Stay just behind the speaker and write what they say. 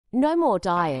No more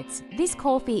diets. This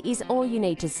coffee is all you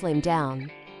need to slim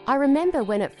down. I remember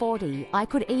when at 40, I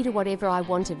could eat whatever I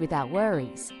wanted without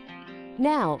worries.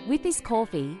 Now, with this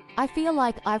coffee, I feel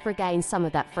like I've regained some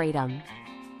of that freedom.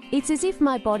 It's as if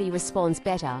my body responds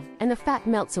better and the fat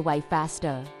melts away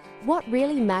faster. What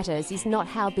really matters is not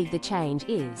how big the change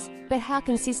is, but how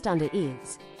consistent it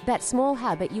is. That small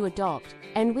habit you adopt,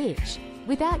 and which,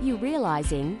 without you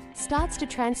realizing, starts to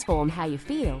transform how you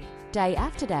feel, day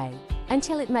after day,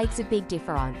 until it makes a big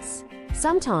difference.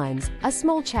 Sometimes, a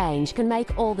small change can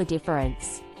make all the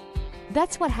difference.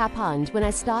 That's what happened when I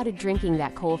started drinking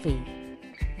that coffee.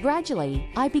 Gradually,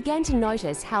 I began to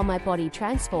notice how my body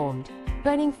transformed,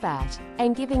 burning fat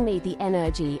and giving me the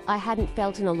energy I hadn't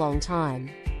felt in a long time.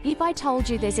 If I told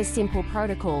you there's a simple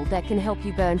protocol that can help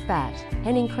you burn fat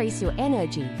and increase your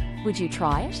energy, would you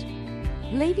try it?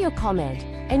 Leave your comment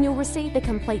and you'll receive the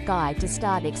complete guide to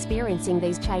start experiencing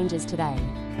these changes today.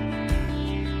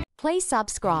 Please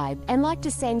subscribe and like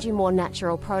to send you more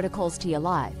natural protocols to your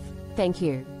life. Thank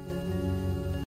you.